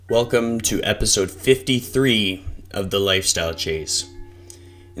Welcome to episode 53 of The Lifestyle Chase.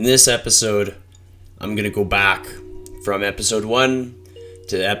 In this episode, I'm going to go back from episode 1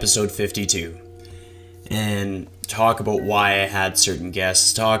 to episode 52 and talk about why I had certain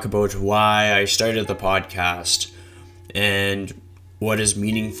guests, talk about why I started the podcast, and what is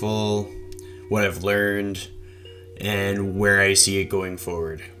meaningful, what I've learned, and where I see it going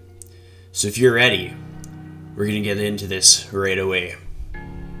forward. So if you're ready, we're going to get into this right away.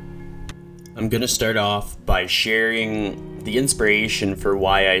 I'm going to start off by sharing the inspiration for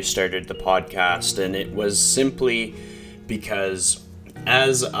why I started the podcast, and it was simply because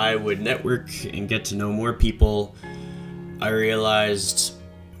as I would network and get to know more people, I realized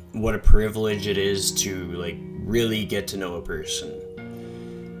what a privilege it is to really get to know a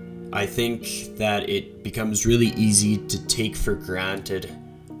person. I think that it becomes really easy to take for granted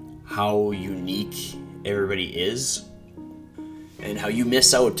how unique everybody is, and how you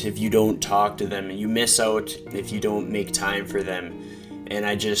miss out if you don't talk to them, and you miss out if you don't make time for them. And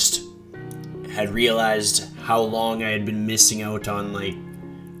I just had realized how long I had been missing out on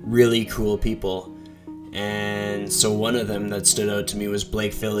really cool people. And so one of them that stood out to me was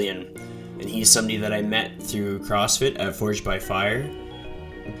Blake Fillion, and he's somebody that I met through CrossFit at Forged by Fire.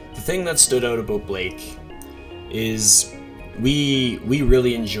 The thing that stood out about Blake is we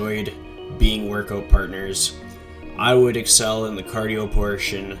really enjoyed being workout partners. I would excel in the cardio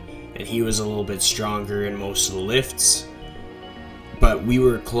portion, and he was a little bit stronger in most of the lifts, but we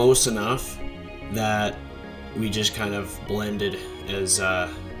were close enough that we just kind of blended as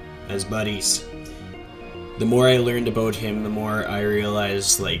buddies. The more I learned about him, the more I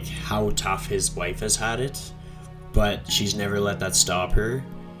realized how tough his wife has had it, but she's never let that stop her.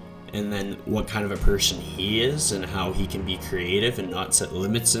 And then what kind of a person he is, and how he can be creative and not set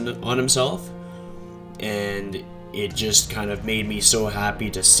limits on himself. And it just kind of made me so happy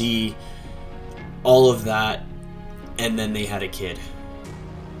to see all of that. And then they had a kid.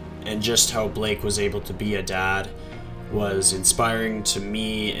 And just how Blake was able to be a dad was inspiring to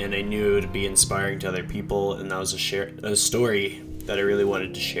me, and I knew it would be inspiring to other people, and that was a story that I really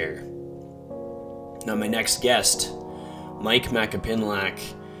wanted to share. Now my next guest, Mike Macapinlac,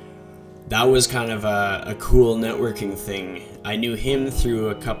 that was kind of a cool networking thing. I knew him through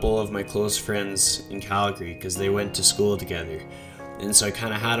a couple of my close friends in Calgary because they went to school together. And so I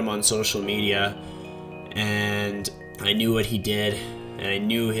kind of had him on social media, and I knew what he did, and I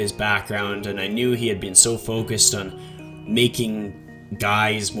knew his background, and I knew he had been so focused on making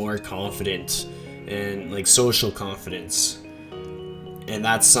guys more confident and social confidence. And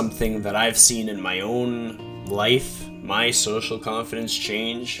that's something that I've seen in my own life, my social confidence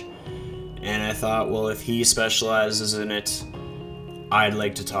change. And I thought, well, if he specializes in it, I'd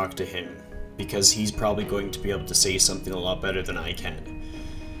like to talk to him, because he's probably going to be able to say something a lot better than I can.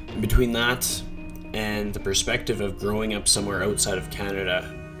 And between that and the perspective of growing up somewhere outside of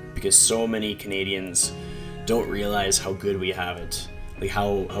Canada, because so many Canadians don't realize how good we have it,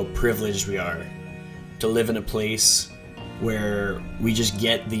 how privileged we are to live in a place where we just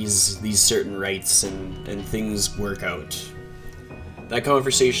get these certain rights and things work out. That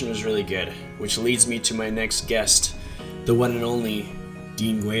conversation was really good, which leads me to my next guest, the one and only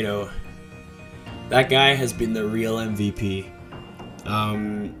Dean Guido. That guy has been the real MVP.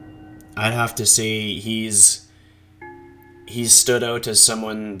 I'd have to say he's stood out as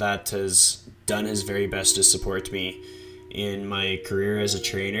someone that has done his very best to support me in my career as a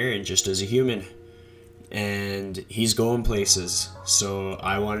trainer and just as a human. And he's going places, so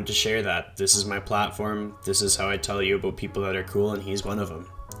I wanted to share that. This is my platform. This is how I tell you about people that are cool, and he's one of them.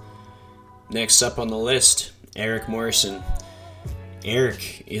 Next up on the list, Eric Morrison.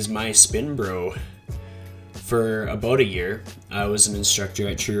 Eric is my spin bro. For about a year, I was an instructor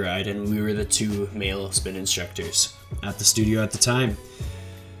at True Ride, and we were the two male spin instructors at the studio at the time.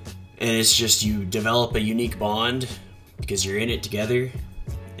 And it's just, you develop a unique bond because you're in it together.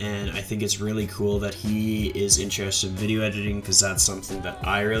 And I think it's really cool that he is interested in video editing, because that's something that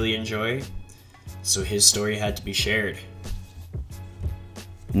I really enjoy. So his story had to be shared.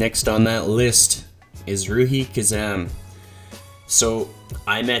 Next on that list is Ruhi Kazam. So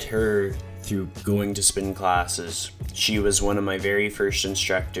I met her through going to spin classes. She was one of my very first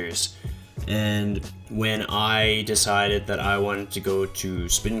instructors. And when I decided that I wanted to go to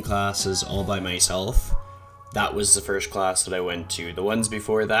spin classes all by myself, that was the first class that I went to. The ones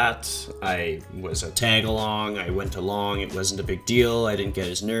before that, I was a tag along, I went along, it wasn't a big deal, I didn't get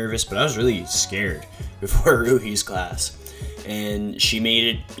as nervous, but I was really scared before Ruhi's class. And she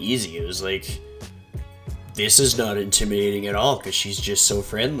made it easy. It was this is not intimidating at all, because she's just so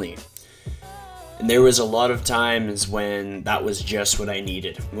friendly. And there was a lot of times when that was just what I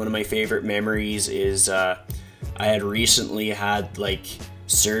needed. One of my favorite memories is I had recently had like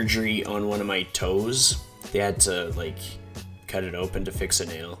surgery on one of my toes. They had to like cut it open to fix a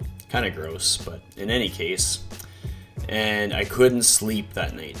nail. Kind of gross, but in any case. And I couldn't sleep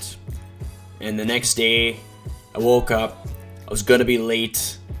that night. And the next day, I woke up. I was gonna be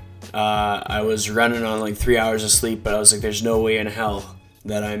late. I was running on like 3 hours of sleep, but I was like, there's no way in hell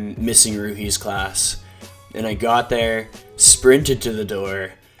that I'm missing Ruhi's class. And I got there, sprinted to the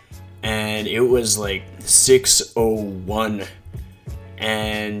door, and it was like 6:01,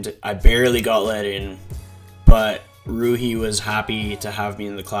 and I barely got let in, but Ruhi was happy to have me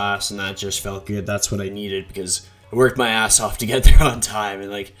in the class, and that just felt good. That's what I needed, because I worked my ass off to get there on time, and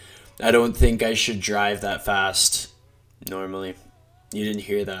like, I don't think I should drive that fast normally. You didn't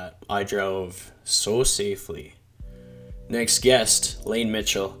hear that. I drove so safely. Next guest, Lane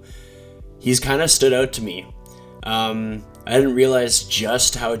Mitchell. He's kind of stood out to me. I didn't realize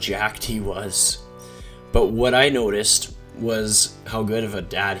just how jacked he was. But what I noticed was how good of a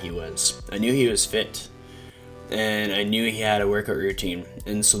dad he was. I knew he was fit. And I knew he had a workout routine.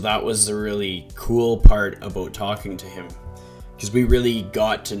 And so that was the really cool part about talking to him. Because we really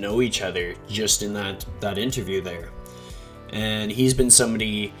got to know each other just in that interview there. And he's been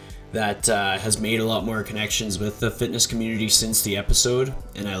somebody that has made a lot more connections with the fitness community since the episode,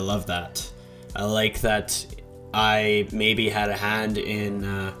 and I love that. I like that I maybe had a hand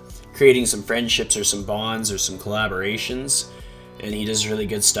in creating some friendships or some bonds or some collaborations, and he does really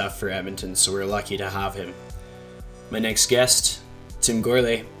good stuff for Edmonton, so we're lucky to have him. My next guest, Tim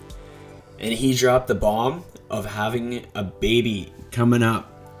Gourlay, and he dropped the bomb of having a baby coming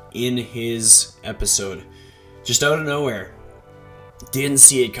up in his episode, just out of nowhere. Didn't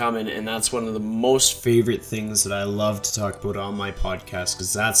see it coming, and that's one of the most favorite things that I love to talk about on my podcast,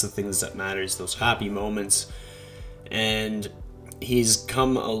 because that's the things that matters, those happy moments. And he's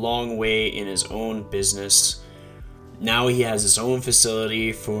come a long way in his own business. Now he has his own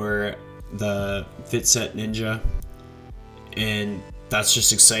facility for the FitSet Ninja, and that's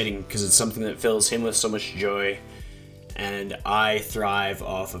just exciting because it's something that fills him with so much joy, and I thrive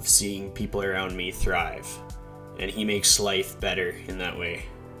off of seeing people around me thrive. And he makes life better in that way.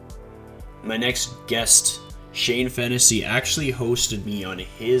 My next guest, Shane Fennessy, actually hosted me on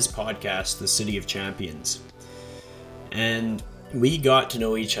his podcast, The City of Champions. And we got to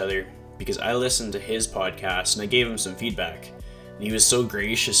know each other because I listened to his podcast and I gave him some feedback. And he was so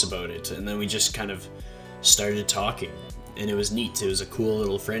gracious about it. And then we just kind of started talking. And it was neat. It was a cool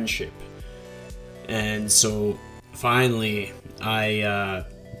little friendship. And so finally, I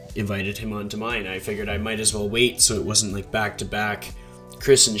invited him onto mine. I figured I might as well wait so it wasn't like back to back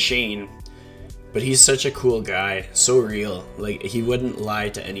Chris and Shane. But he's such a cool guy, so real. Like, he wouldn't lie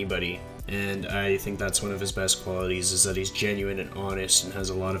to anybody, and I think that's one of his best qualities, is that he's genuine and honest and has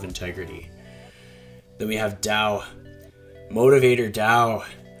a lot of integrity. Then we have Dow, Motivator Dow,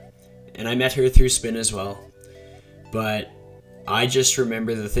 and I met her through Spin as well. But I just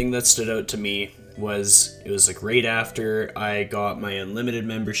remember the thing that stood out to me was, it was like right after I got my unlimited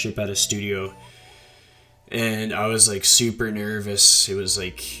membership at a studio, and I was like super nervous. It was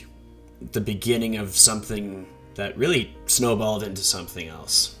like the beginning of something that really snowballed into something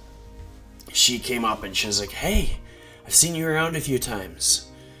else. She came up and she was like, "Hey, I've seen you around a few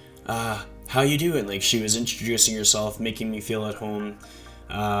times. How you doing?" Like, she was introducing herself, making me feel at home.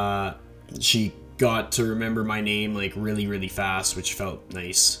 She got to remember my name like really, really fast, which felt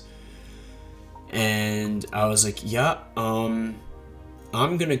nice. And I was like, "Yeah, I'm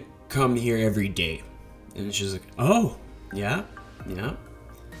gonna come here every day." And she was like, "Oh, yeah."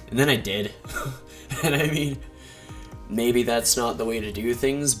 And then I did. And I mean, maybe that's not the way to do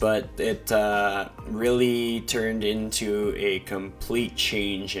things, but it really turned into a complete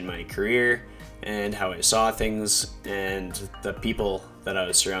change in my career and how I saw things and the people that I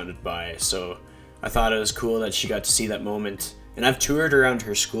was surrounded by. So I thought it was cool that she got to see that moment. And I've toured around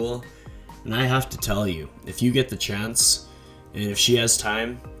her school, and I have to tell you, if you get the chance, and if she has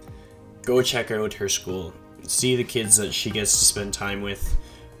time, go check out her school. See the kids that she gets to spend time with,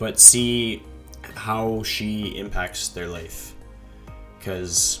 but see how she impacts their life,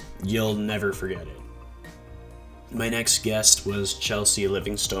 because you'll never forget it. My next guest was Chelsea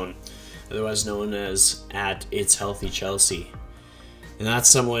Livingstone, otherwise known as at It's Healthy Chelsea. And that's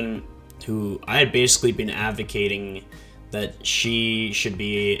someone who I had basically been advocating that she should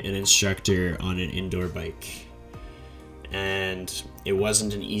be an instructor on an indoor bike. And it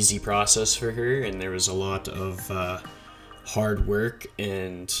wasn't an easy process for her, and there was a lot of hard work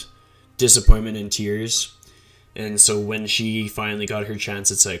and disappointment and tears. And so when she finally got her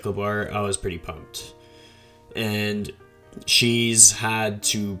chance at Cycle Bar, I was pretty pumped. And she's had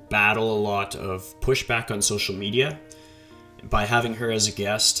to battle a lot of pushback on social media. By having her as a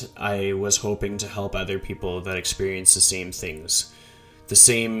guest, I was hoping to help other people that experience the same things. The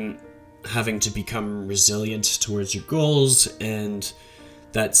same having to become resilient towards your goals, and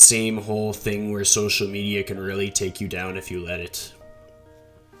that same whole thing where social media can really take you down if you let it.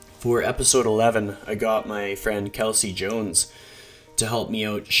 For episode 11, I got my friend Kelsey Jones to help me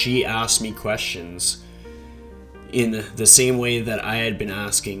out. She asked me questions in the same way that I had been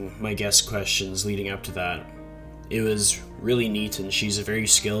asking my guest questions leading up to that. It was really neat, and she's a very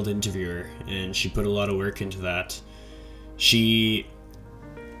skilled interviewer, and she put a lot of work into that.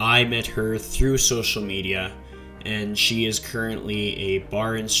 I met her through social media, and she is currently a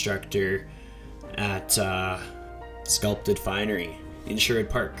bar instructor at Sculpted Finery in Sherwood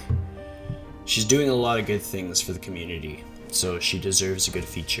Park. She's doing a lot of good things for the community, so she deserves a good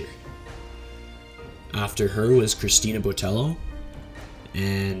feature. After her was Christina Botello,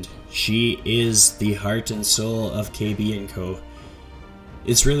 and she is the heart and soul of KB & Co.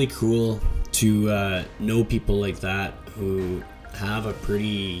 It's really cool to know people like that who have a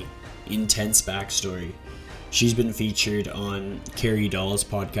pretty intense backstory. She's been featured on Carrie Doll's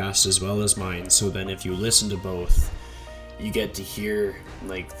podcast as well as mine, so then if you listen to both, you get to hear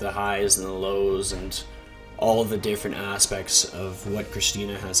like the highs and the lows and all the different aspects of what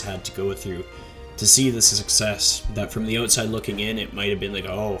Christina has had to go through to see the success that from the outside looking in, it might have been like,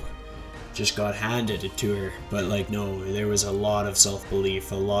 oh, just got handed it to her. But like, no, there was a lot of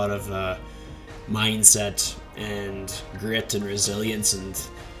self-belief, a lot of mindset and grit and resilience, and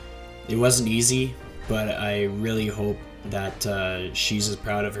it wasn't easy, but I really hope that she's as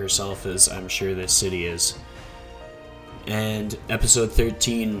proud of herself as I'm sure this city is. And episode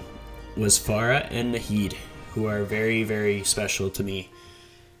 13 was Farah and Nahid, who are very, very special to me.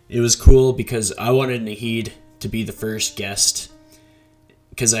 It was cool because I wanted Nahid to be the first guest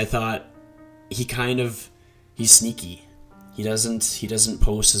because I thought he's sneaky. He doesn't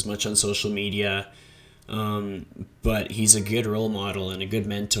post as much on social media, but he's a good role model and a good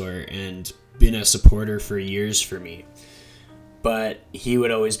mentor and been a supporter for years for me. But he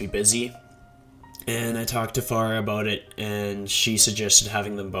would always be busy. And I talked to Farah about it, and she suggested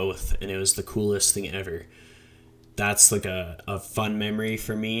having them both, and it was the coolest thing ever. That's like a fun memory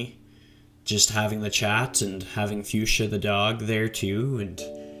for me, just having the chat and having Fuchsia the dog there too,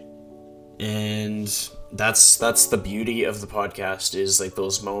 and that's the beauty of the podcast, is like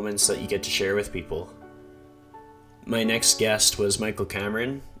those moments that you get to share with people. My next guest was Michael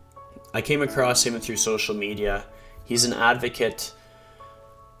Cameron. I came across him through social media. He's an advocate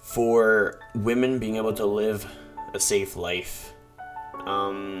for women being able to live a safe life.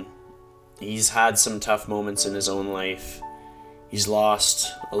 He's had some tough moments in his own life. He's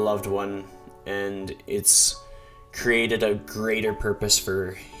lost a loved one, and it's created a greater purpose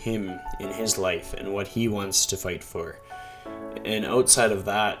for him in his life and what he wants to fight for. And outside of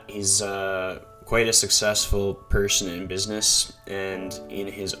that, he's quite a successful person in business and in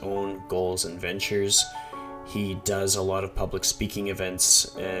his own goals and ventures. He does a lot of public speaking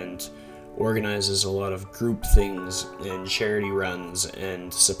events and organizes a lot of group things and charity runs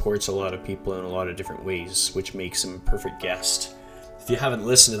and supports a lot of people in a lot of different ways, which makes him a perfect guest. If you haven't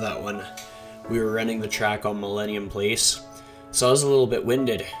listened to that one, we were running the track on Millennium Place, so I was a little bit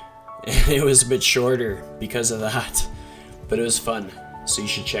winded. It was a bit shorter because of that, but it was fun, so you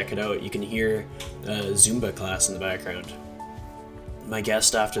should check it out. You can hear a Zumba class in the background. My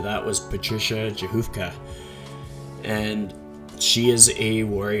guest after that was Patricia Jahufka, and she is a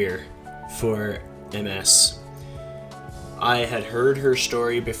warrior for MS. I had heard her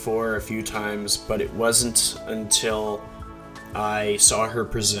story before a few times, but it wasn't until I saw her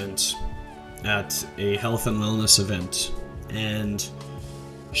present at a health and wellness event, and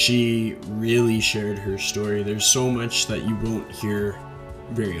she really shared her story. There's so much that you won't hear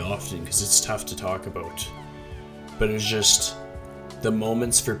very often because it's tough to talk about, but it's just the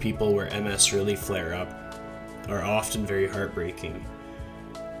moments for people where MS really flare up are often very heartbreaking.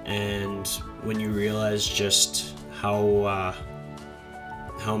 And when you realize just how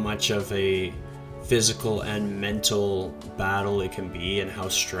much of a physical and mental battle it can be, and how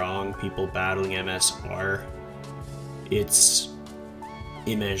strong people battling MS are, it's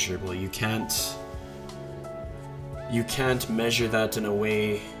immeasurable. You can't measure that in a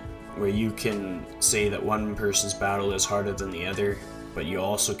way where you can say that one person's battle is harder than the other, but you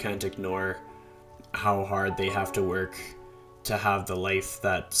also can't ignore how hard they have to work to have the life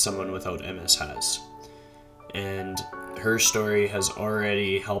that someone without MS has. And her story has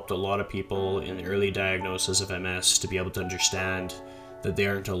already helped a lot of people in the early diagnosis of MS to be able to understand that they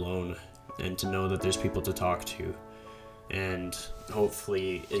aren't alone and to know that there's people to talk to. And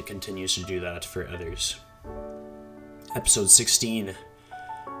hopefully it continues to do that for others. Episode 16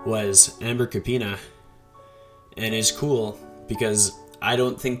 was Amber Capina, and it's cool because I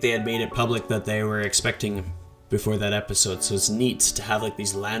don't think they had made it public that they were expecting before that episode, so it's neat to have like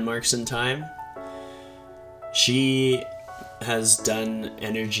these landmarks in time. She has done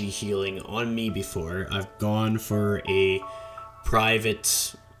energy healing on me before. I've gone for a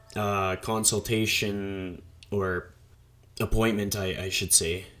private consultation or appointment, I should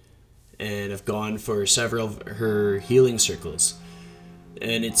say, and I've gone for several of her healing circles,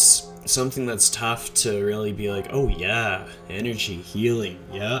 and it's something that's tough to really be like, oh yeah, energy healing,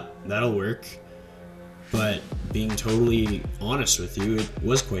 yeah, that'll work. But being totally honest with you, it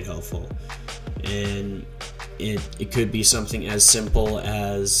was quite helpful, and it could be something as simple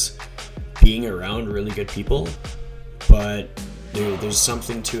as being around really good people, but there's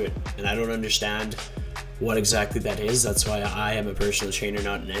something to it, and I don't understand what exactly that is. That's why I am a personal trainer,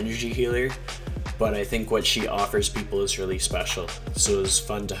 not an energy healer, but I think what she offers people is really special, so it was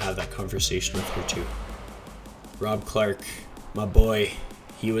fun to have that conversation with her too. Rob Clark, my boy,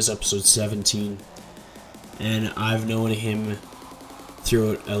 he was episode 17, and I've known him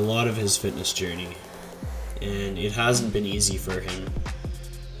throughout a lot of his fitness journey, and it hasn't been easy for him,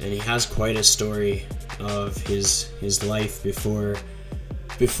 and he has quite a story of his life before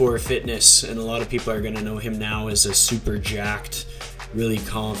fitness, and a lot of people are going to know him now as a super jacked, really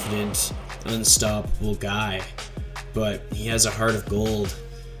confident, unstoppable guy, but he has a heart of gold,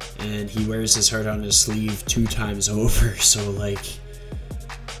 and he wears his heart on his sleeve 2 times over, so like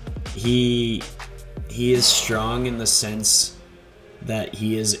he is strong in the sense that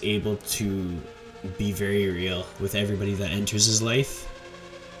he is able to be very real with everybody that enters his life,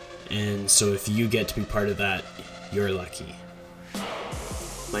 and so if you get to be part of that, you're lucky.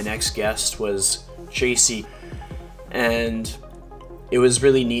 My next guest was Tracy, and it was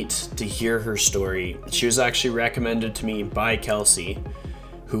really neat to hear her story. She was actually recommended to me by Kelsey,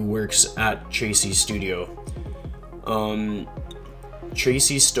 who works at Tracy's studio.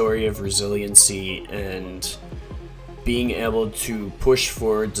 Tracy's story of resiliency and being able to push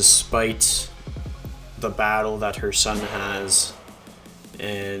forward despite the battle that her son has,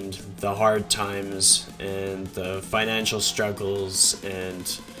 and the hard times and the financial struggles,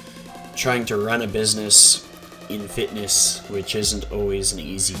 and trying to run a business in fitness, which isn't always an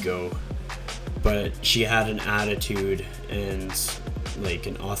easy go. But she had an attitude and like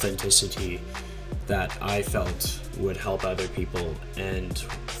an authenticity that I felt would help other people, and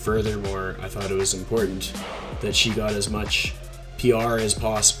furthermore, I thought it was important that she got as much PR as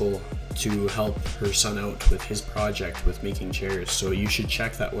possible to help her son out with his project with making chairs. So you should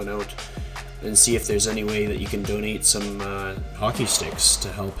check that one out and see if there's any way that you can donate some hockey sticks to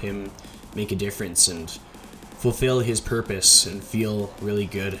help him make a difference and fulfill his purpose and feel really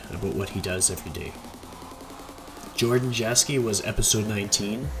good about what he does every day. Jordan Jeske was episode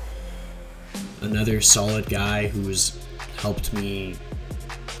 19, another solid guy who's helped me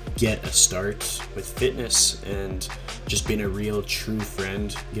get a start with fitness and just been a real true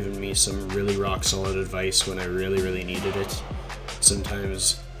friend, giving me some really rock solid advice when I really needed it,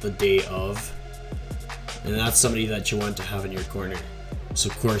 sometimes the day of, and that's somebody that you want to have in your corner. So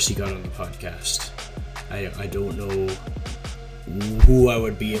of course he got on the podcast. I don't know who I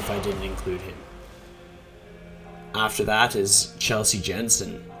would be if I didn't include him. After that is Chelsea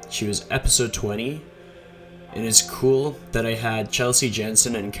Jensen. She was episode 20, and it's cool that I had Chelsea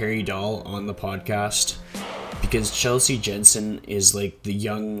Jensen and Carrie Dahl on the podcast, because Chelsea Jensen is like the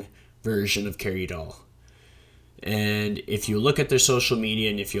young version of Carrie Dahl. And if you look at their social media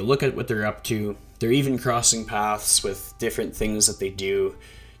and if you look at what they're up to, they're even crossing paths with different things that they do,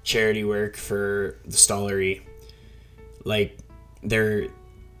 charity work for the Stollery. Like, they're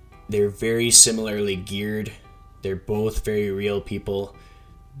very similarly geared. They're both very real people.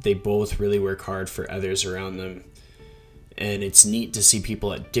 They both really work hard for others around them. And it's neat to see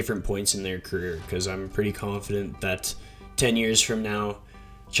people at different points in their career, because I'm pretty confident that 10 years from now,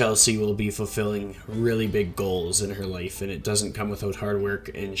 Chelsea will be fulfilling really big goals in her life, and it doesn't come without hard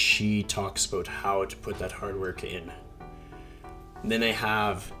work, and she talks about how to put that hard work in. And then I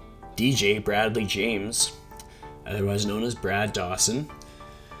have DJ Bradley James, otherwise known as Brad Dawson,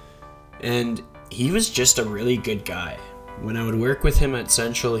 and he was just a really good guy. When I would work with him at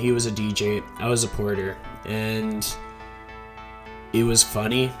Central, he was a DJ, I was a porter, and it was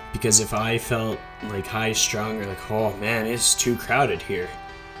funny because if I felt like high strung or like, oh man, it's too crowded here,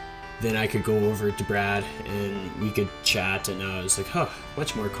 then I could go over to Brad and we could chat, and I was like,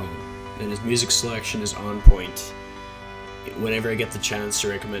 much more calm. And his music selection is on point. Whenever I get the chance to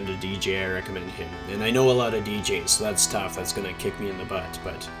recommend a DJ, I recommend him. And I know a lot of DJs, so that's tough. That's going to kick me in the butt,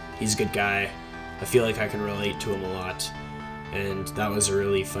 but he's a good guy. I feel like I can relate to him a lot, and that was a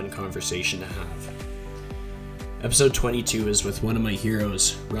really fun conversation to have. Episode 22 is with one of my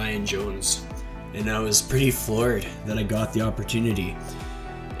heroes, Ryan Jones, and I was pretty floored that I got the opportunity.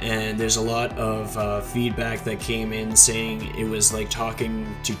 And there's a lot of feedback that came in saying it was like talking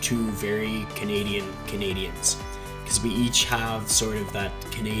to two very Canadians. Because we each have sort of that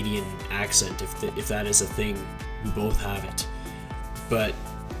Canadian accent, if that is a thing. We both have it. But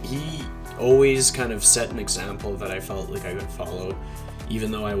he always kind of set an example that I felt like I could follow,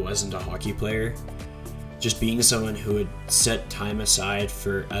 even though I wasn't a hockey player. Just being someone who would set time aside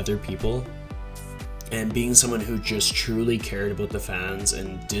for other people, and being someone who just truly cared about the fans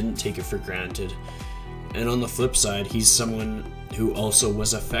and didn't take it for granted. And on the flip side, he's someone who also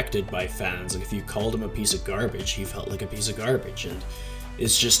was affected by fans. Like if you called him a piece of garbage, he felt like a piece of garbage. And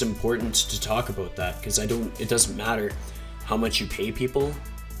it's just important to talk about that, because it doesn't matter how much you pay people.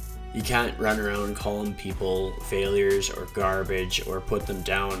 You can't run around calling people failures or garbage or put them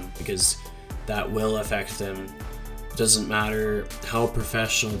down, because that will affect them. It doesn't matter how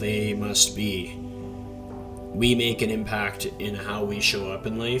professional they must be. We make an impact in how we show up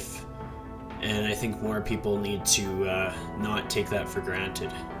in life, and I think more people need to not take that for granted.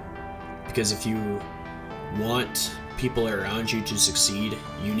 Because if you want people around you to succeed,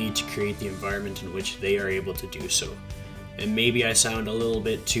 you need to create the environment in which they are able to do so. And maybe I sound a little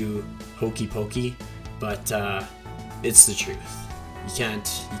bit too hokey pokey, but it's the truth. You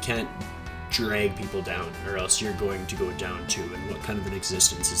can't drag people down, or else you're going to go down too. And what kind of an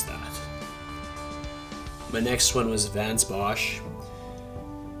existence is that? My next one was Vance Bosch,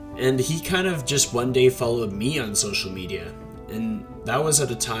 and he kind of just one day followed me on social media, and that was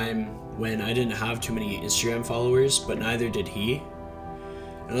at a time when I didn't have too many Instagram followers, but neither did he.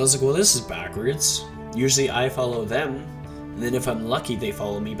 And I was like, well, this is backwards. Usually I follow them, and then if I'm lucky, they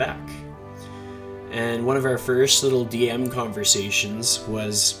follow me back. And one of our first little DM conversations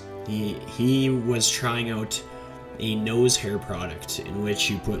was he was trying out a nose hair product in which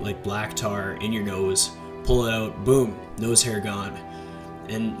you put like black tar in your nose, pull it out, boom, nose hair gone.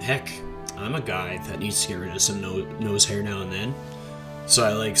 And heck, I'm a guy that needs to get rid of some nose hair now and then.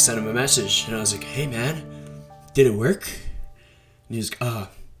 So I sent him a message, and I was like, hey man, did it work? And he was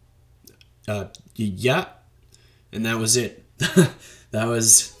yeah. And that was it.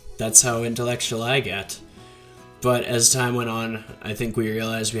 That's how intellectual I get. But as time went on, I think we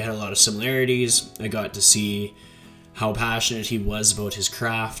realized we had a lot of similarities. I got to see how passionate he was about his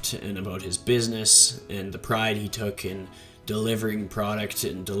craft and about his business, and the pride he took in delivering product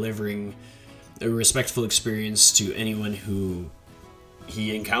and delivering a respectful experience to anyone who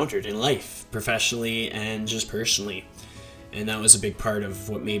he encountered in life, professionally and just personally. And that was a big part of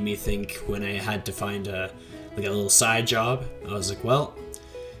what made me think, when I had to find a little side job, I was like, well,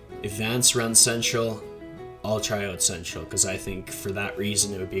 if Vance runs Central, I'll try out Central, because I think for that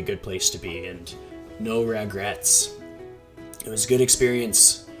reason it would be a good place to be, and no regrets. It was a good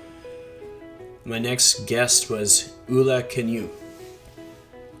experience. My next guest was Ula Canu.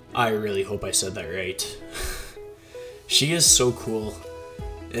 I really hope I said that right. She is so cool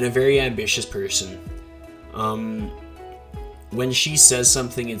and a very ambitious person. When she says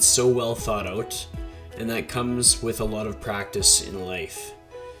something, it's so well thought out, and that comes with a lot of practice in life.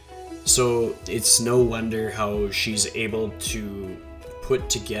 So it's no wonder how she's able to put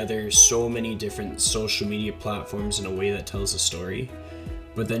together so many different social media platforms in a way that tells a story.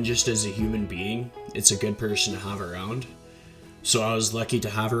 But then just as a human being, it's a good person to have around. So I was lucky to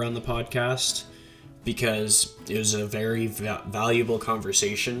have her on the podcast, because it was a very valuable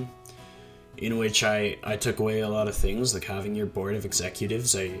conversation in which I took away a lot of things, like having your board of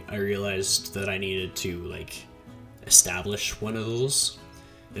executives. I realized that I needed to establish one of those.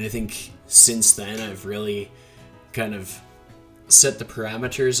 And I think since then I've really kind of set the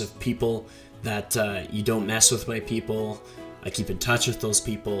parameters of people that you don't mess with my people. I keep in touch with those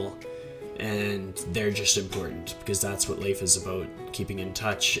people, and they're just important, because that's what life is about, keeping in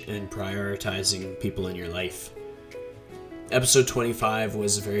touch and prioritizing people in your life. Episode 25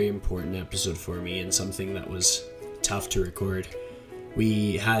 was a very important episode for me, and something that was tough to record.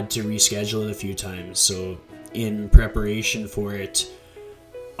 We had to reschedule it a few times, so in preparation for it,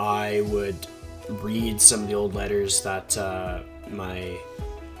 I would read some of the old letters that my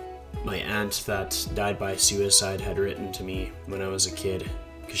aunt that died by suicide had written to me when I was a kid,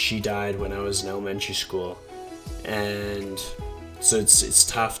 because she died when I was in elementary school. And So it's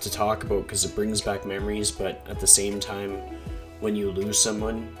tough to talk about because it brings back memories, but at the same time, when you lose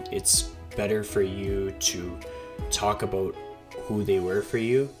someone, it's better for you to talk about who they were for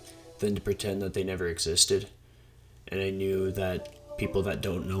you than to pretend that they never existed. And I knew that people that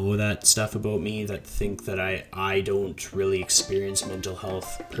don't know that stuff about me, that think that I don't really experience mental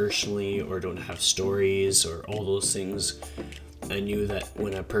health personally or don't have stories or all those things, I knew that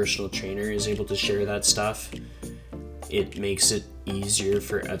when a personal trainer is able to share that stuff, it makes it easier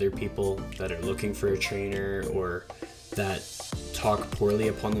for other people that are looking for a trainer or that talk poorly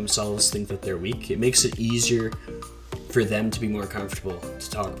upon themselves, think that they're weak. It makes it easier for them to be more comfortable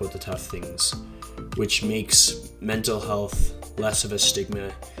to talk about the tough things, which makes mental health less of a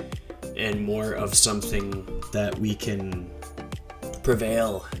stigma and more of something that we can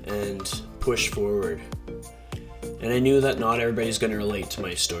prevail and push forward. And I knew that not everybody's going to relate to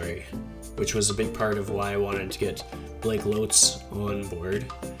my story, which was a big part of why I wanted to get Blake Lotes on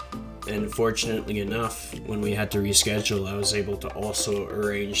board. And fortunately enough, when we had to reschedule, I was able to also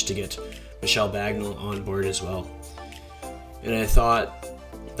arrange to get Michelle Bagnall on board as well. And I thought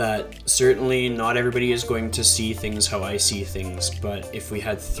that certainly not everybody is going to see things how I see things, but if we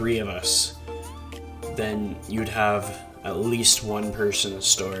had 3 of us, then you'd have at least one person's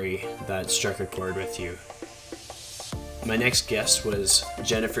story that struck a chord with you. My next guest was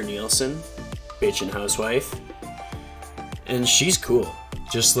Jennifer Nielsen, Bitchin' Housewife, and she's cool.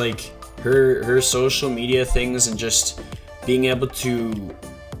 Just like her social media things and just being able to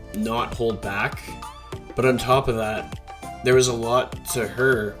not hold back. But on top of that, there was a lot to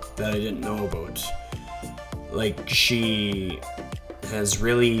her that I didn't know about. Like, she has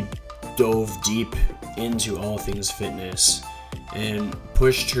really dove deep into all things fitness and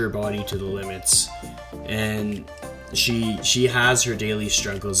pushed her body to the limits. And she has her daily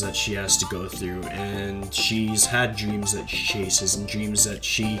struggles that she has to go through, and she's had dreams that she chases and dreams that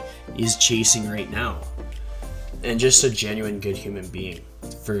she is chasing right now. And just a genuine good human being.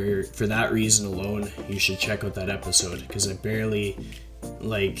 For that reason alone, you should check out that episode, because I barely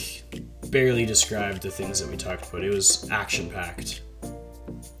described the things that we talked about. It was action-packed.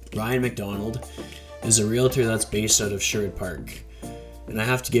 Ryan McDonald is a realtor that's based out of Sherwood Park, and I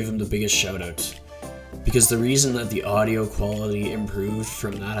have to give him the biggest shout out. Because the reason that the audio quality improved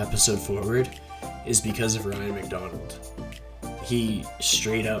from that episode forward is because of Ryan McDonald. He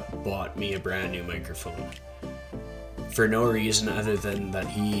straight up bought me a brand new microphone. For no reason other than that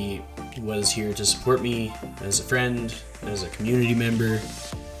he was here to support me as a friend, as a community member,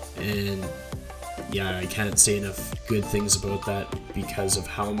 and yeah, I can't say enough good things about that because of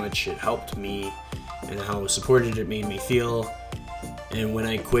how much it helped me and how supported it made me feel. And when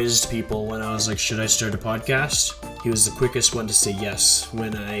I quizzed people when I was like, should I start a podcast? He was the quickest one to say yes.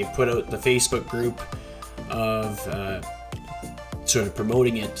 When I put out the Facebook group of sort of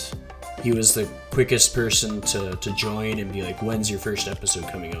promoting it, he was the quickest person to join and be like, when's your first episode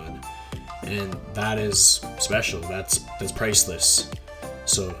coming on? And that is special. That's priceless.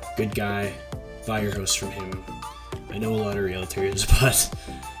 So, good guy. Buy your house from him. I know a lot of realtors,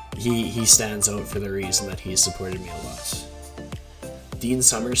 but he stands out for the reason that he's supported me a lot. Dean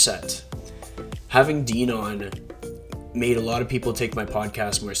Somerset. Having Dean on made a lot of people take my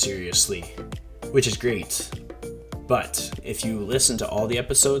podcast more seriously, which is great. But if you listen to all the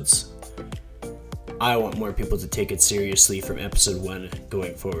episodes, I want more people to take it seriously from episode 1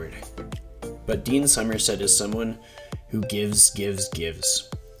 going forward. But Dean Somerset is someone who gives.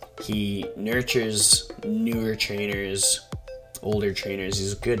 He nurtures newer trainers, older trainers.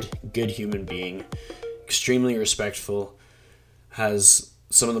 He's a good human being, extremely respectful, has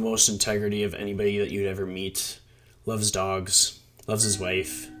some of the most integrity of anybody that you'd ever meet, loves dogs, loves his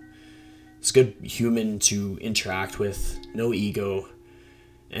wife. He's a good human to interact with, no ego,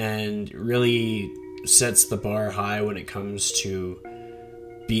 and really sets the bar high when it comes to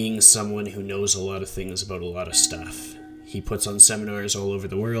being someone who knows a lot of things about a lot of stuff. He puts on seminars all over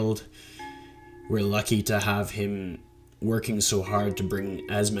the world. We're lucky to have him working so hard to bring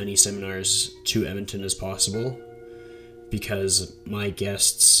as many seminars to Edmonton as possible, because my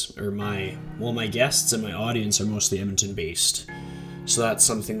guests and my audience are mostly Edmonton based. So that's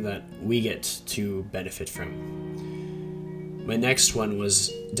something that we get to benefit from. My next one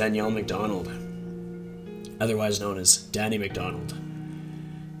was Danielle McDonald, otherwise known as Danny McDonald.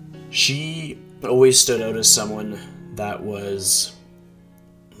 She always stood out as someone that was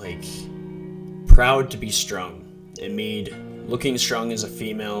proud to be strong and made looking strong as a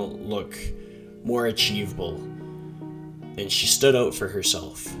female look more achievable. And she stood out for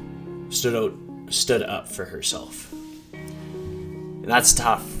herself. Stood up for herself. And that's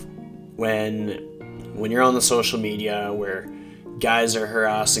tough when you're on the social media where guys are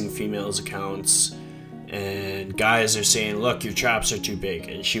harassing females' accounts, and guys are saying, look, your traps are too big,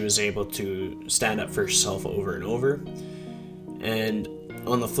 and she was able to stand up for herself over and over. And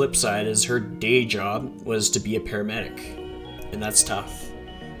on the flip side is her day job was to be a paramedic, and that's tough.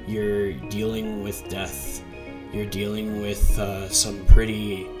 You're dealing with death. You're dealing with some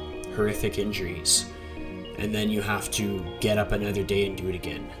pretty horrific injuries, and then you have to get up another day and do it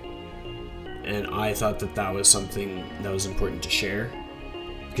again. And I thought that was something that was important to share,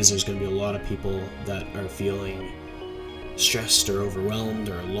 because there's going to be a lot of people that are feeling stressed or overwhelmed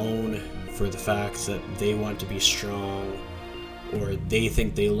or alone for the fact that they want to be strong, or they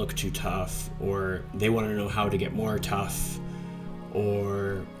think they look too tough, or they want to know how to get more tough,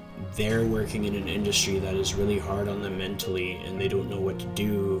 or they're working in an industry that is really hard on them mentally and they don't know what to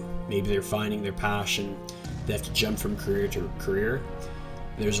do. Maybe they're finding their passion. They have to jump from career to career.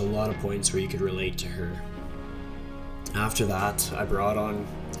 There's a lot of points where you could relate to her. After that, I brought on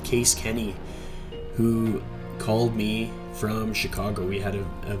Case Kenny, who called me from Chicago. We had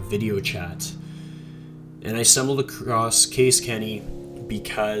a video chat. And I stumbled across Case Kenny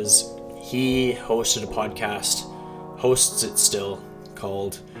because he hosted a podcast, hosts it still,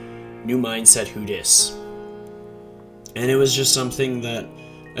 called New Mindset Who Dis. And it was just something that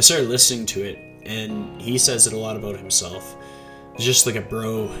I started listening to it, and he says it a lot about himself. It's just like a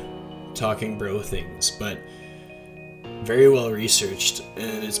bro talking bro things, but very well researched,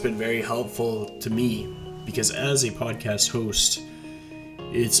 and it's been very helpful to me because as a podcast host,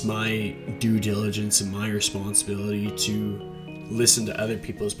 it's my due diligence and my responsibility to listen to other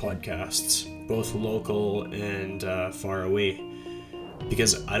people's podcasts, both local and far away,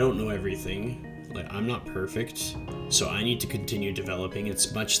 because I don't know everything. Like, I'm not perfect, so I need to continue developing.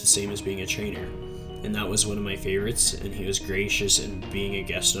 It's much the same as being a trainer, and that was one of my favorites, and he was gracious in being a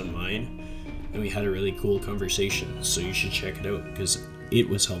guest on mine, and we had a really cool conversation, so you should check it out because it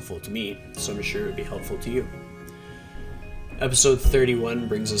was helpful to me, so I'm sure it would be helpful to you. Episode 31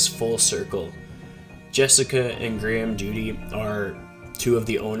 brings us full circle. Jessica and Graham Duty are two of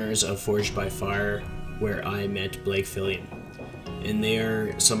the owners of Forged by Fire, where I met Blake Fillion. And they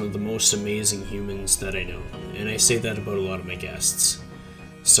are some of the most amazing humans that I know. And I say that about a lot of my guests.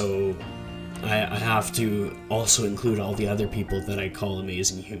 So I have to also include all the other people that I call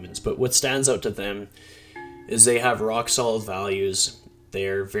amazing humans. But what stands out to them is they have rock solid values.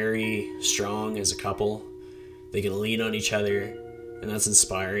 They're very strong as a couple. They can lean on each other, and that's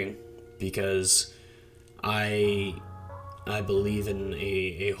inspiring because I believe in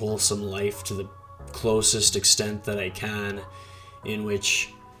a wholesome life to the closest extent that I can, in which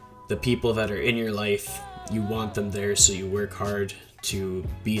the people that are in your life, you want them there, so you work hard to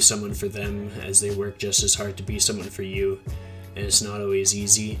be someone for them as they work just as hard to be someone for you, and it's not always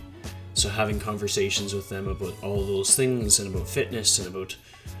easy. So having conversations with them about all those things and about fitness and about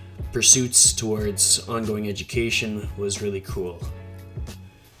pursuits towards ongoing education was really cool.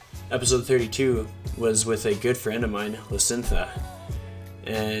 Episode 32 was with a good friend of mine, Lacintha,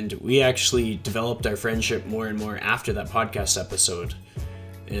 and we actually developed our friendship more and more after that podcast episode.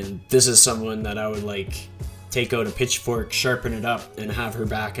 And this is someone that I would like take out a pitchfork, sharpen it up, and have her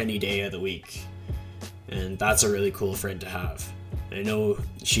back any day of the week. And that's a really cool friend to have. I know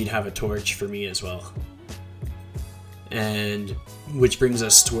she'd have a torch for me as well. And which brings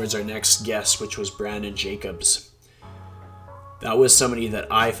us towards our next guest, which was Brandon Jacobs. That was somebody that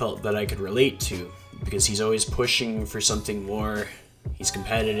I felt that I could relate to because he's always pushing for something more. He's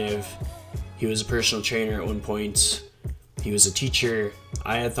competitive. He was a personal trainer at one point. He was a teacher.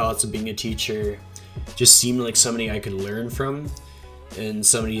 I had thoughts of being a teacher. Just seemed like somebody I could learn from and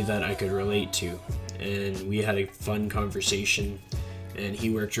somebody that I could relate to. And we had a fun conversation. And he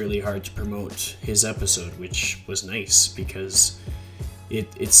worked really hard to promote his episode, which was nice because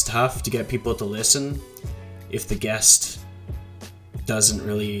it's tough to get people to listen if the guest doesn't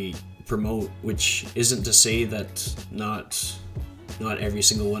really promote, which isn't to say that not every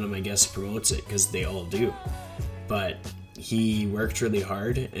single one of my guests promotes it, because they all do. But he worked really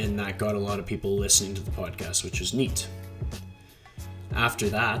hard, and that got a lot of people listening to the podcast, which was neat. After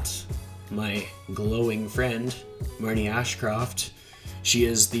that, my glowing friend, Marnie Ashcroft, she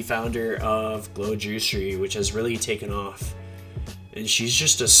is the founder of Glow Juicery, which has really taken off. And she's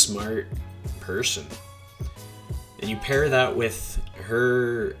just a smart person. And you pair that with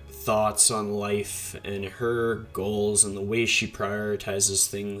her thoughts on life and her goals and the way she prioritizes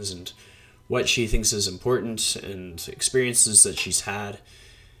things and what she thinks is important and experiences that she's had.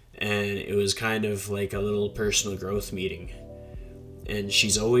 And it was kind of like a little personal growth meeting. And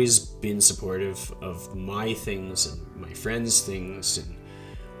she's always been supportive of my things and my friends' things and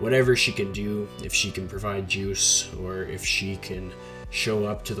whatever she can do, if she can provide juice or if she can show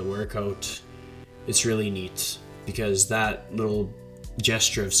up to the workout, it's really neat because that little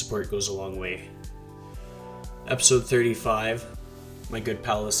gesture of support goes a long way. Episode 35, my good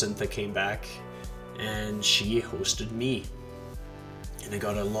pal Cynthia came back and she hosted me. And I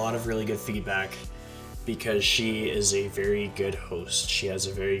got a lot of really good feedback because she is a very good host. She has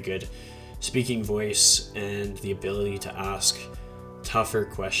a very good speaking voice and the ability to ask tougher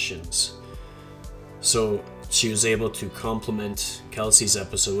questions. So she was able to complement Kelsey's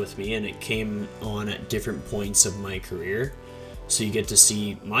episode with me, and it came on at different points of my career. So you get to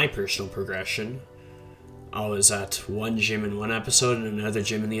see my personal progression. I was at one gym in one episode and another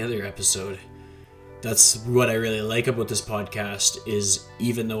gym in the other episode. That's what I really like about this podcast is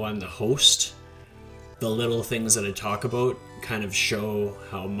even though I'm the host, the little things that I talk about kind of show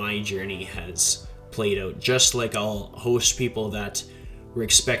how my journey has played out. Just like I'll host people that were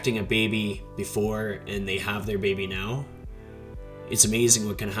expecting a baby before and they have their baby now. It's amazing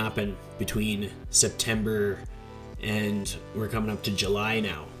what can happen between September and we're coming up to July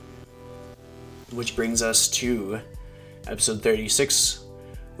now. Which brings us to episode 36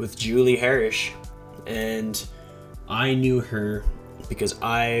 with Julie Harris. And I knew her because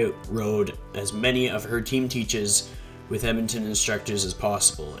I rode as many of her team teaches with Edmonton instructors as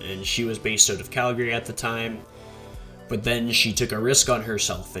possible. And she was based out of Calgary at the time. But then she took a risk on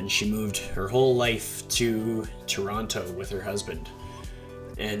herself and she moved her whole life to Toronto with her husband.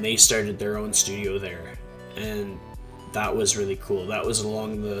 And they started their own studio there. And that was really cool. That was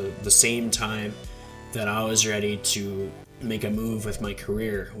along the same time that I was ready to make a move with my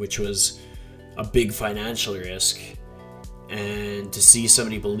career, which was a big financial risk. And to see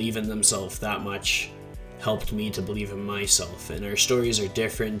somebody believe in themselves that much helped me to believe in myself. And our stories are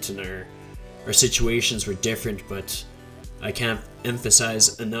different and our situations were different, but I can't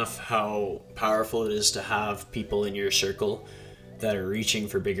emphasize enough how powerful it is to have people in your circle that are reaching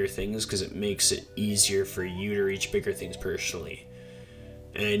for bigger things, because it makes it easier for you to reach bigger things personally.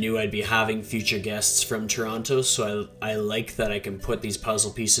 And I knew I'd be having future guests from Toronto, so I like that I can put these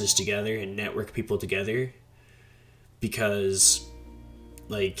puzzle pieces together and network people together, because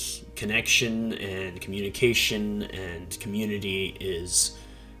like connection and communication and community is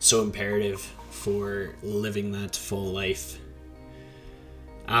so imperative for living that full life.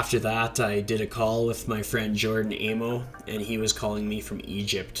 After that, I did a call with my friend Jordan Amo, and he was calling me from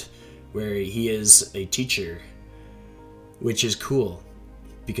Egypt, where he is a teacher, which is cool,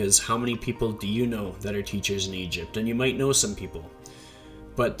 because how many people do you know that are teachers in Egypt? And you might know some people,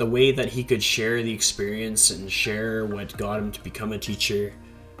 but the way that he could share the experience and share what got him to become a teacher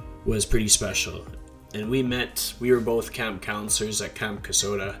was pretty special. And we were both camp counselors at Camp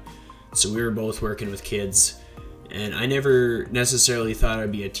Kasota, so we were both working with kids. And I never necessarily thought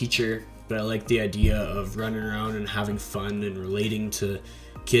I'd be a teacher, but I like the idea of running around and having fun and relating to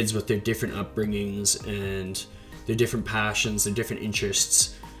kids with their different upbringings and their different passions, their different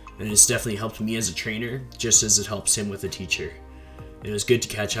interests. And it's definitely helped me as a trainer, just as it helps him with a teacher. And it was good to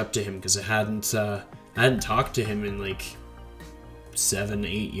catch up to him because I hadn't talked to him in like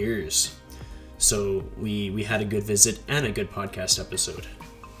 7-8 years. So we had a good visit and a good podcast episode.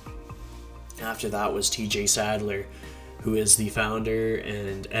 After that was TJ Sadler, who is the founder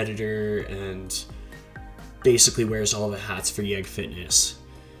and editor and basically wears all the hats for YEG Fitness.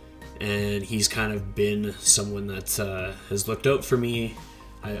 And he's kind of been someone that has looked out for me.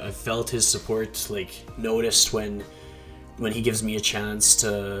 I've felt his support, like noticed when he gives me a chance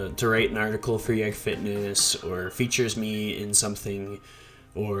to write an article for YEG Fitness or features me in something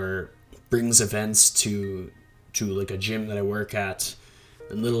or brings events to like a gym that I work at.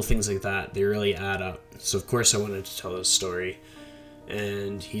 And little things like that, they really add up. So of course I wanted to tell his story.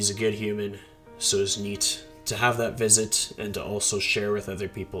 And he's a good human, so it's neat to have that visit and to also share with other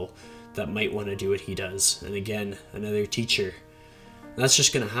people that might want to do what he does. And again, another teacher. That's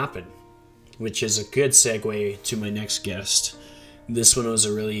just going to happen, which is a good segue to my next guest. This one was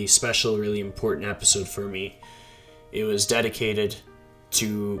a really special, really important episode for me. It was dedicated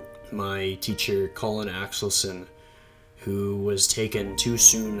to my teacher, Colin Axelson, who was taken too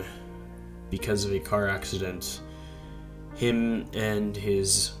soon because of a car accident. Him and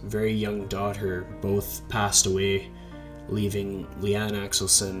his very young daughter both passed away, leaving Leanne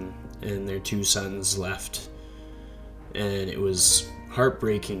Axelson and their 2 sons left. And it was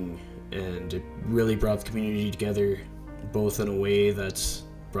heartbreaking, and it really brought the community together, both in a way that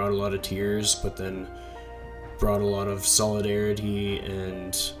brought a lot of tears, but then brought a lot of solidarity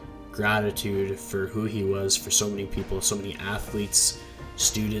and gratitude for who he was for so many people, so many athletes,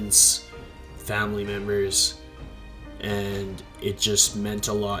 students, family members. And it just meant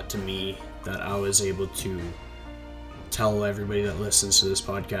a lot to me that I was able to tell everybody that listens to this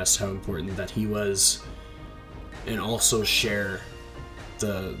podcast how important that he was, and also share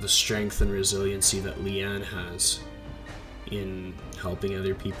the strength and resiliency that Leanne has in helping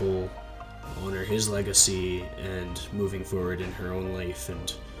other people honor his legacy and moving forward in her own life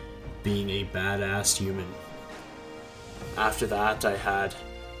and being a badass human. After that, I had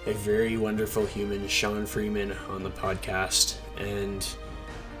a very wonderful human, Sean Freeman, on the podcast, and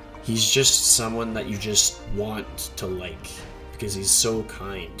he's just someone that you just want to like because he's so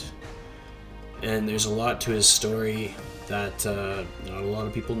kind. And there's a lot to his story that not a lot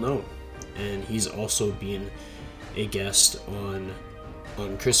of people know. And he's also been a guest on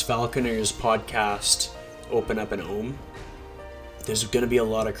Chris Falconer's podcast, Open Up and Ohm. There's going to be a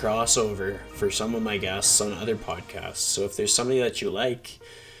lot of crossover for some of my guests on other podcasts. So if there's somebody that you like,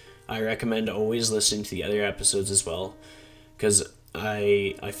 I recommend always listening to the other episodes as well, because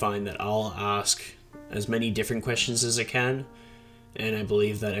I find that I'll ask as many different questions as I can, and I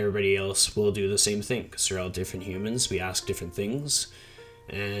believe that everybody else will do the same thing, because they're all different humans. We ask different things,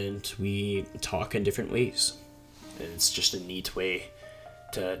 and we talk in different ways. And it's just a neat way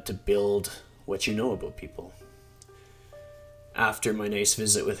to build what you know about people. After my nice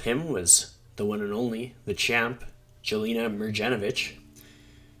visit with him was the one and only, the champ, Jelena Mrnjavec.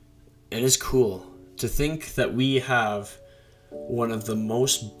 And it's cool to think that we have one of the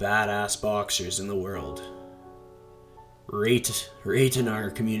most badass boxers in the world right in our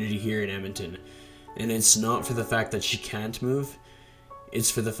community here in Edmonton. And it's not for the fact that she can't move, it's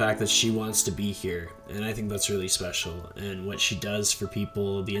for the fact that she wants to be here. And I think that's really special. And what she does for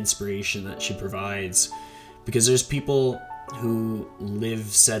people, the inspiration that she provides, because there's people who live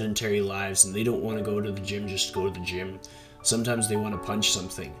sedentary lives and they don't want to go to the gym just to go to the gym. Sometimes they want to punch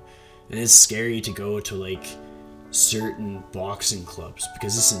something. And it's scary to go to like certain boxing clubs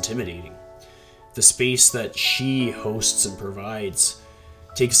because it's intimidating. The space that she hosts and provides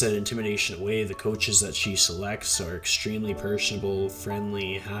takes that intimidation away. The coaches that she selects are extremely personable,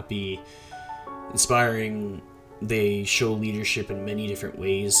 friendly, happy, inspiring. They show leadership in many different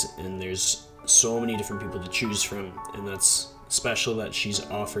ways, and there's so many different people to choose from, and that's special that she's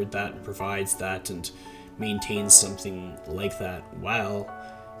offered that and provides that and maintains something like that while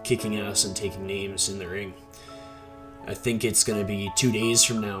kicking ass and taking names in the ring. I think it's going to be 2 days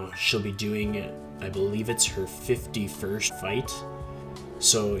from now. She'll be doing, I believe it's her 51st fight.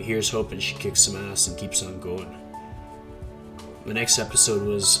 So here's hoping she kicks some ass and keeps on going. The next episode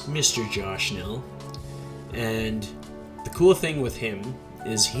was Mr. Josh Nill. And the cool thing with him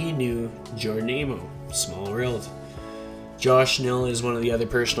is he knew Jordan Amo, small world. Josh Nill is one of the other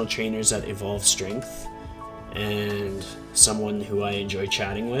personal trainers at Evolve Strength, and someone who I enjoy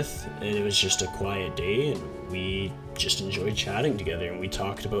chatting with, and it was just a quiet day, and we just enjoyed chatting together, and we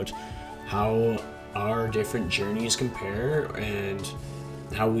talked about how our different journeys compare, and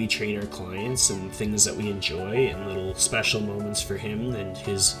how we train our clients, and things that we enjoy, and little special moments for him and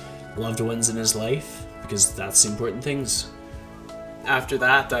his loved ones in his life, because that's the important things. After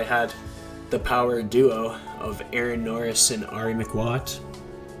that, I had the power duo of Aaron Norris and Ari McWatt.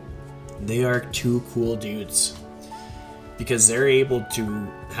 They are two cool dudes because they're able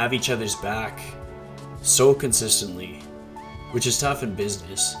to have each other's back so consistently, which is tough in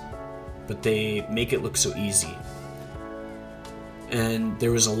business, but they make it look so easy. And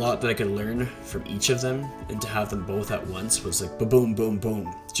there was a lot that I could learn from each of them, and to have them both at once was like boom, boom,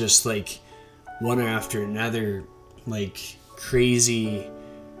 boom, just like one after another, like crazy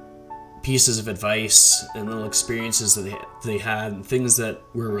pieces of advice and little experiences that they had, and things that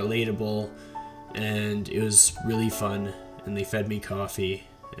were relatable, and it was really fun. And they fed me coffee,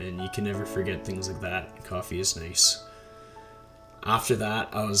 and you can never forget things like that. Coffee is nice. After that,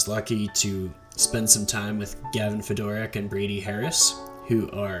 I was lucky to spend some time with Gavin Fedorak and Brady Harris, who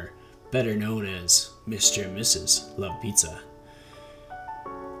are better known as Mr. and Mrs. Love Pizza.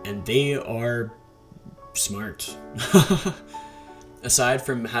 And they are smart. Aside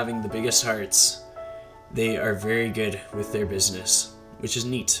from having the biggest hearts, they are very good with their business, which is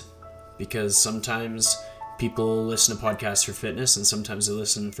neat, because sometimes people listen to podcasts for fitness and sometimes they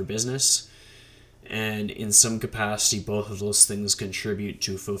listen for business, and in some capacity both of those things contribute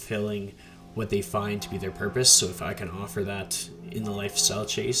to fulfilling what they find to be their purpose. So if I can offer that in the lifestyle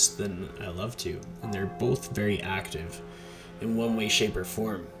chase, then I love to. And they're both very active in one way, shape, or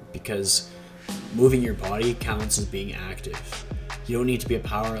form, because moving your body counts as being active. You don't need to be a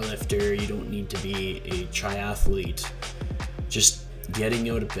power lifter, you don't need to be a triathlete. Just getting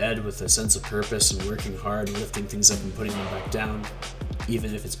out of bed with a sense of purpose and working hard and lifting things up and putting them back down,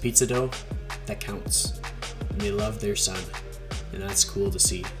 even if it's pizza dough, that counts. and they love their son, and that's cool to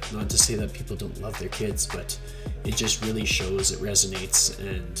see. Not to say that people don't love their kids, but it just really shows, it resonates,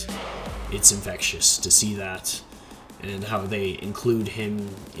 and it's infectious to see that, and how they include him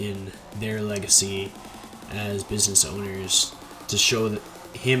in their legacy as business owners to show that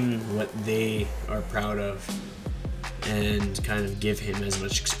him what they are proud of, and kind of give him as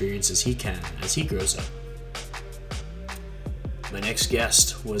much experience as he can as he grows up. My next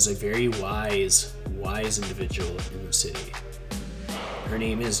guest was a very wise individual in the city. Her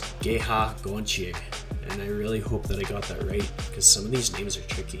name is Geha Gonchie, and I really hope that I got that right, because some of these names are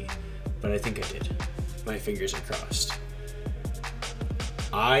tricky, but I think I did. My fingers are crossed.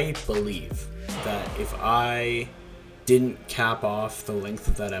 I believe that if I didn't cap off the length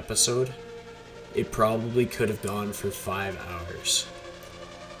of that episode, it probably could have gone for 5 hours.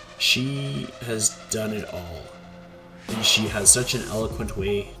 She has done it all, and she has such an eloquent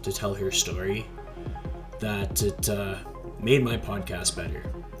way to tell her story that it made my podcast better,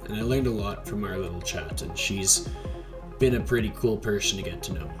 and I learned a lot from our little chat, and she's been a pretty cool person to get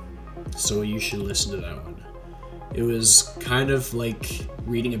to know, so you should listen to that one. It was kind of like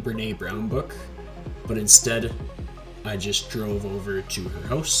reading a Brené Brown book, but instead I just drove over to her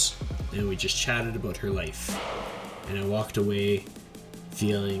house and we just chatted about her life, and I walked away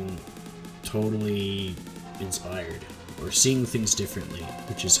feeling totally inspired, or seeing things differently,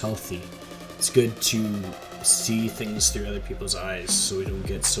 which is healthy. It's good to see things through other people's eyes so we don't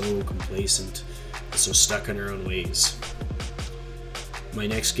get so complacent, so stuck in our own ways. My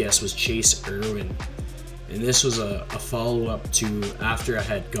next guest was Chase Irwin, and this was a follow-up to after I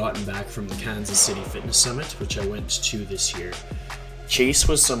had gotten back from the Kansas City Fitness Summit, which I went to this year. Chase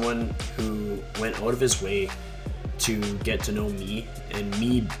was someone who went out of his way to get to know me, and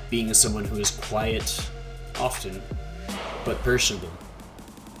me being someone who is quiet often, but personable.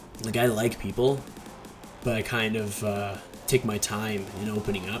 Like, I like people, but I kind of take my time in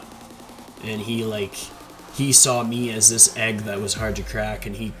opening up, and he saw me as this egg that was hard to crack,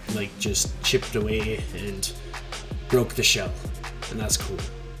 and he just chipped away and broke the shell. And that's cool,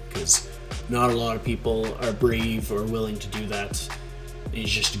 because not a lot of people are brave or willing to do that. And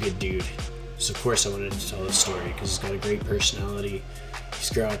he's just a good dude. So of course I wanted to tell his story, because he's got a great personality. He's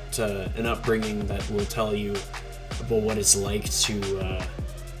got an upbringing that will tell you about what it's like to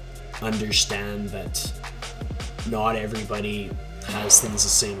understand that not everybody has things the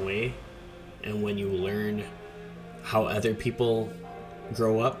same way. And when you learn how other people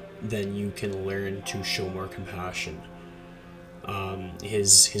grow up, then you can learn to show more compassion.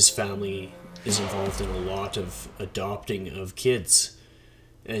 His family is involved in a lot of adopting of kids.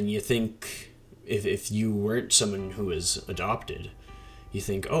 And you think, if you weren't someone who was adopted, you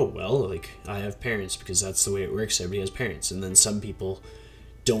think, oh, well, I have parents, because that's the way it works. Everybody has parents. And then some people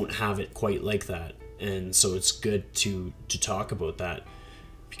don't have it quite like that. And so it's good to talk about that,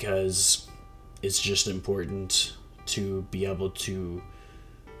 because it's just important to be able to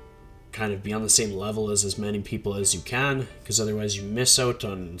kind of be on the same level as many people as you can, because otherwise you miss out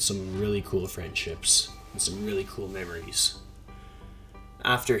on some really cool friendships and some really cool memories.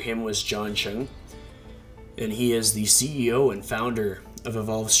 After him was John Chung, and he is the CEO and founder of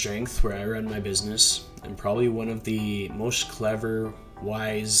Evolve Strength, where I run my business, and probably one of the most clever,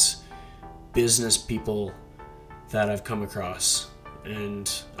 wise business people that I've come across.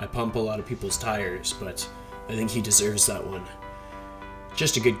 And I pump a lot of people's tires, but I think he deserves that one.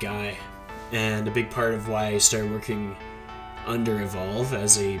 Just a good guy, and a big part of why I started working under Evolve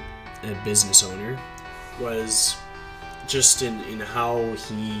as a business owner was just in how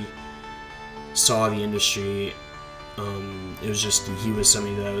he saw the industry. It was just, he was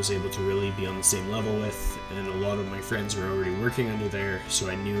somebody that I was able to really be on the same level with, and a lot of my friends were already working under there, so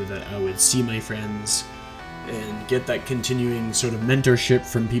I knew that I would see my friends and get that continuing sort of mentorship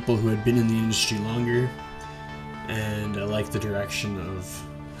from people who had been in the industry longer. And I liked the direction of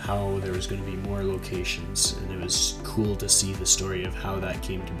how there was going to be more locations, and it was cool to see the story of how that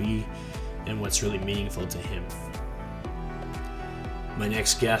came to be and what's really meaningful to him. My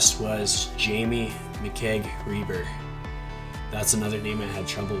next guest was Jamie McKeag Reber. That's another name I had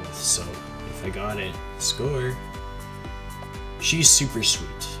trouble with, so if I got it, score. She's super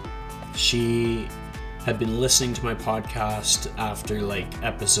sweet. She had been listening to my podcast after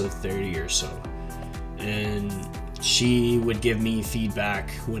episode 30 or so, and she would give me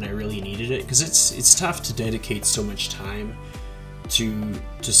feedback when I really needed it, because it's tough to dedicate so much time to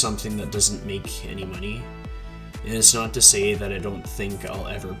something that doesn't make any money. And it's not to say that I don't think I'll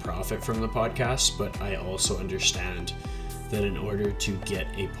ever profit from the podcast, but I also understand that in order to get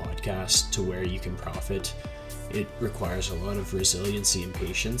a podcast to where you can profit, it requires a lot of resiliency and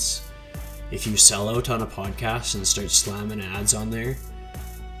patience. if you sell out on a podcast and start slamming ads on there,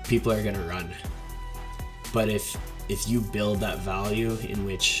 people are gonna run. But if you build that value in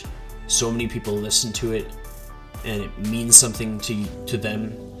which so many people listen to it and it means something to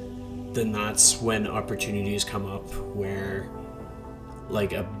them, then that's when opportunities come up where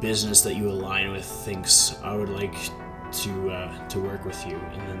like a business that you align with thinks, I would like to work with you,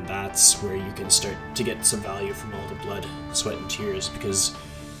 and then that's where you can start to get some value from all the blood, sweat, and tears. Because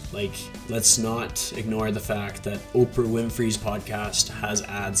like, let's not ignore the fact that Oprah Winfrey's podcast has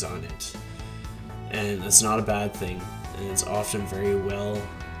ads on it, and that's not a bad thing, and it's often very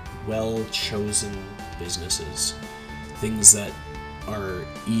well chosen businesses, things that are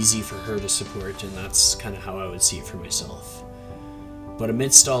easy for her to support, and that's kind of how I would see it for myself. But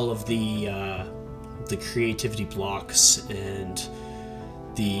amidst all of the creativity blocks and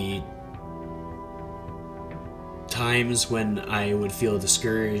the times when I would feel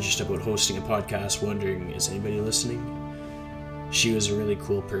discouraged about hosting a podcast, wondering, is anybody listening? She was a really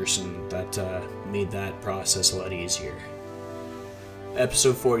cool person that made that process a lot easier.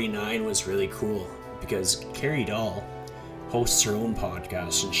 Episode 49 was really cool because Carrie Dahl hosts her own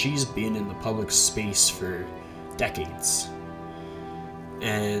podcast, and she's been in the public space for decades.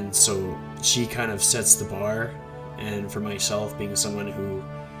 And so she kind of sets the bar, and for myself, being someone who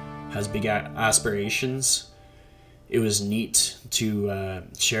has big aspirations, it was neat to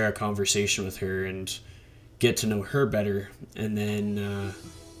share a conversation with her and get to know her better, and then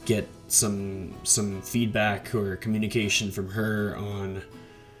get some feedback or communication from her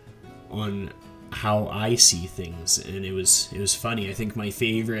on how I see things. And it was funny. I think my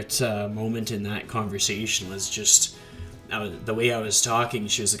favorite moment in that conversation was just the way I was talking.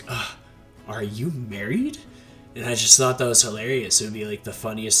 She was like, are you married? And I just thought that was hilarious. It would be like the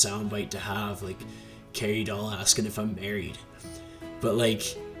funniest soundbite to have, like Carrie Dahl asking if I'm married. But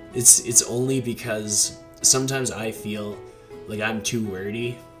like, it's only because sometimes I feel like I'm too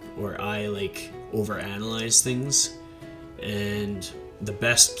wordy, or I like overanalyze things, and the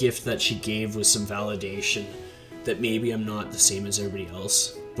best gift that she gave was some validation that maybe I'm not the same as everybody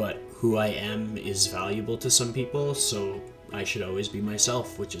else, but who I am is valuable to some people, so I should always be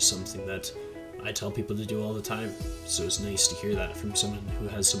myself, which is something that I tell people to do all the time. So it's nice to hear that from someone who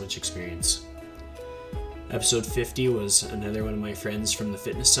has so much experience. Episode 50 was another one of my friends from the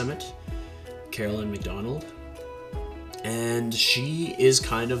Fitness Summit, Carolyn McDonald. And she is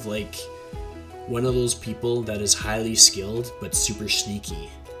kind of like one of those people that is highly skilled but super sneaky.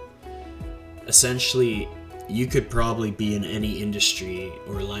 Essentially, you could probably be in any industry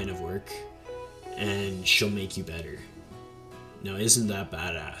or line of work, and she'll make you better. Now, isn't that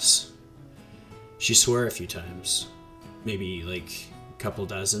badass? She swore a few times, maybe like a couple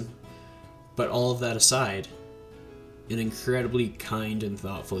dozen, but all of that aside, an incredibly kind and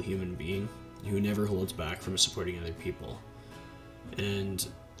thoughtful human being who never holds back from supporting other people. And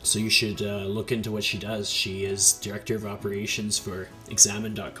so you should look into what she does. She is Director of Operations for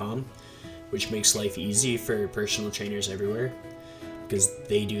Examine.com, which makes life easy for personal trainers everywhere, because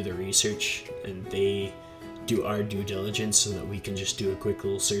they do the research and they do our due diligence so that we can just do a quick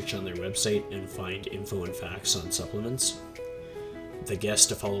little search on their website and find info and facts on supplements. The guest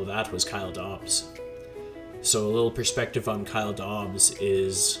to follow that was Kyle Dobbs. So a little perspective on Kyle Dobbs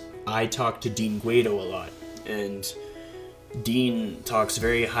is, I talk to Dean Guido a lot, and Dean talks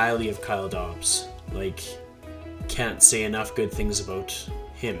very highly of Kyle Dobbs. Like, can't say enough good things about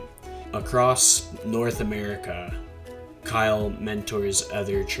him. Across North America, Kyle mentors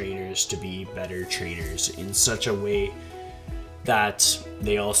other trainers to be better trainers in such a way that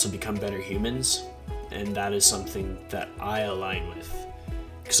they also become better humans, and that is something that I align with.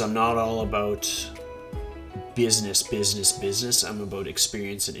 Because I'm not all about business. I'm about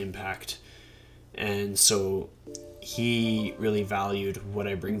experience and impact. And so he really valued what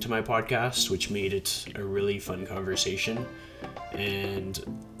I bring to my podcast, which made it a really fun conversation.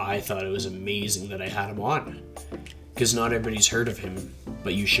 And I thought it was amazing that I had him on, because not everybody's heard of him,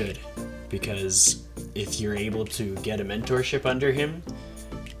 but you should, because if you're able to get a mentorship under him,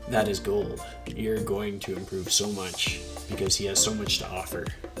 that is gold. You're going to improve so much because he has so much to offer.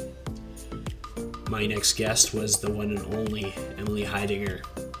 My next guest was the one and only Emily Heidinger,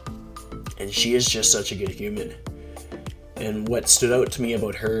 and she is just such a good human. And what stood out to me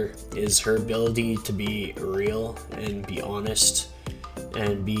about her is her ability to be real and be honest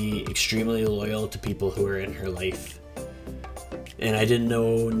and be extremely loyal to people who are in her life. And I didn't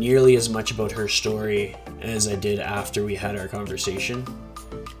know nearly as much about her story as I did after we had our conversation.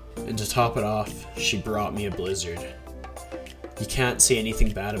 And to top it off, she brought me a blizzard. You can't say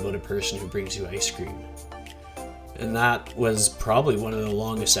anything bad about a person who brings you ice cream. And that was probably one of the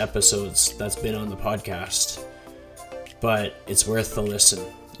longest episodes that's been on the podcast. But it's worth the listen.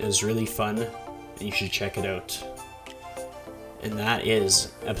 It was really fun, and you should check it out. And that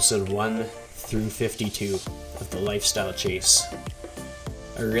is episode 1 through 52 of The Lifestyle Chase.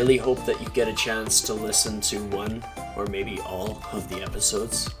 I really hope that you get a chance to listen to one or maybe all of the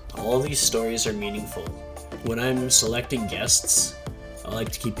episodes. All of these stories are meaningful. When I'm selecting guests, I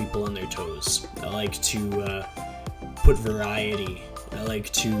like to keep people on their toes. I like to put variety. I like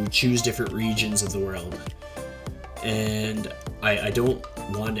to choose different regions of the world. And I don't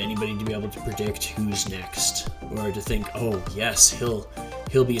want anybody to be able to predict who's next, or to think, oh yes,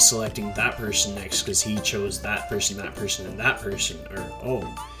 he'll be selecting that person next because he chose that person, and that person, or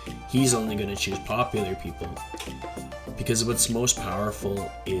oh, he's only going to choose popular people. Because what's most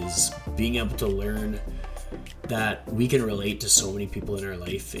powerful is being able to learn that we can relate to so many people in our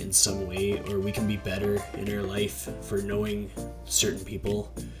life in some way, or we can be better in our life for knowing certain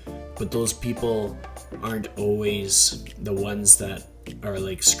people. But those people aren't always the ones that are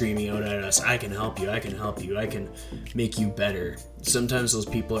like screaming out at us, I can help you, I can make you better. Sometimes those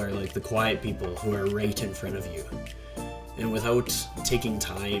people are like the quiet people who are right in front of you. And without taking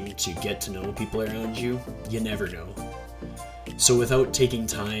time to get to know people around you, you never know. So without taking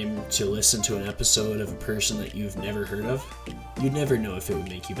time to listen to an episode of a person that you've never heard of, you'd never know if it would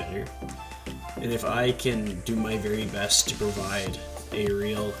make you better. And if I can do my very best to provide a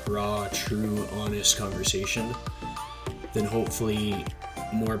real, raw, true, honest conversation, then hopefully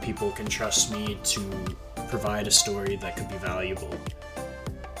more people can trust me to provide a story that could be valuable.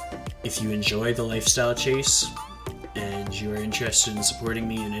 If you enjoy The Lifestyle Chase and you are interested in supporting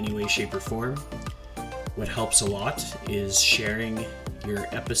me in any way, shape, or form, what helps a lot is sharing your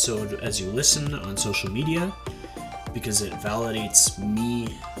episode as you listen on social media, because it validates me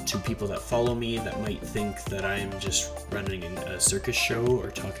to people that follow me that might think that I'm just running a circus show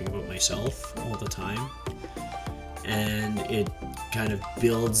or talking about myself all the time. And it kind of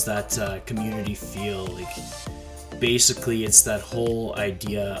builds that community feel. Like, basically it's that whole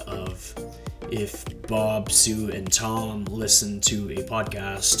idea of if Bob, Sue, and Tom listen to a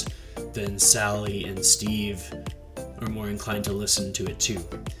podcast, then Sally and Steve are more inclined to listen to it too.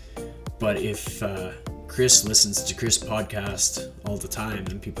 But if Chris listens to Chris' podcast all the time,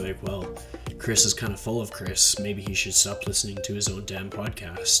 then people are like, well, Chris is kind of full of Chris. Maybe he should stop listening to his own damn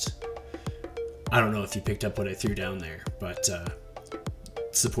podcast. I don't know if you picked up what I threw down there, but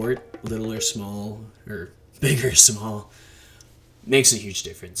support, little or small, or big or small, makes a huge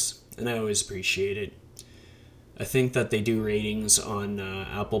difference, and I always appreciate it. I think that they do ratings on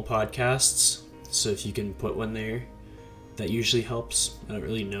Apple Podcasts, so if you can put one there, that usually helps. I don't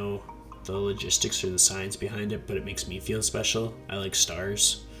really know the logistics or the science behind it, but it makes me feel special. I like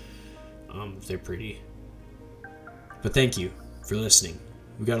stars. They're pretty. But thank you for listening.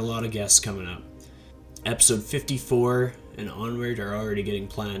 We got a lot of guests coming up. Episode 54 and onward are already getting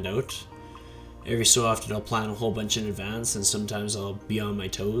planned out. Every so often I'll plan a whole bunch in advance, and sometimes I'll be on my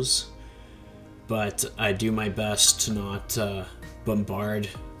toes. But I do my best to not bombard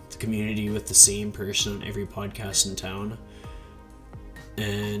the community with the same person on every podcast in town.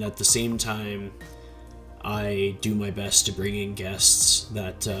 And at the same time, I do my best to bring in guests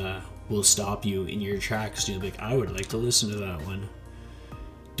that will stop you in your tracks. You'll be like, I would like to listen to that one.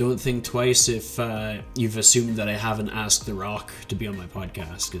 Don't think twice if you've assumed that I haven't asked The Rock to be on my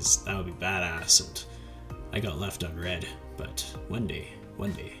podcast, because that would be badass, and I got left unread. But one day.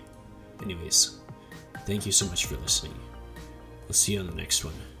 Anyways, thank you so much for listening. We'll see you on the next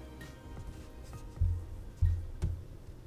one.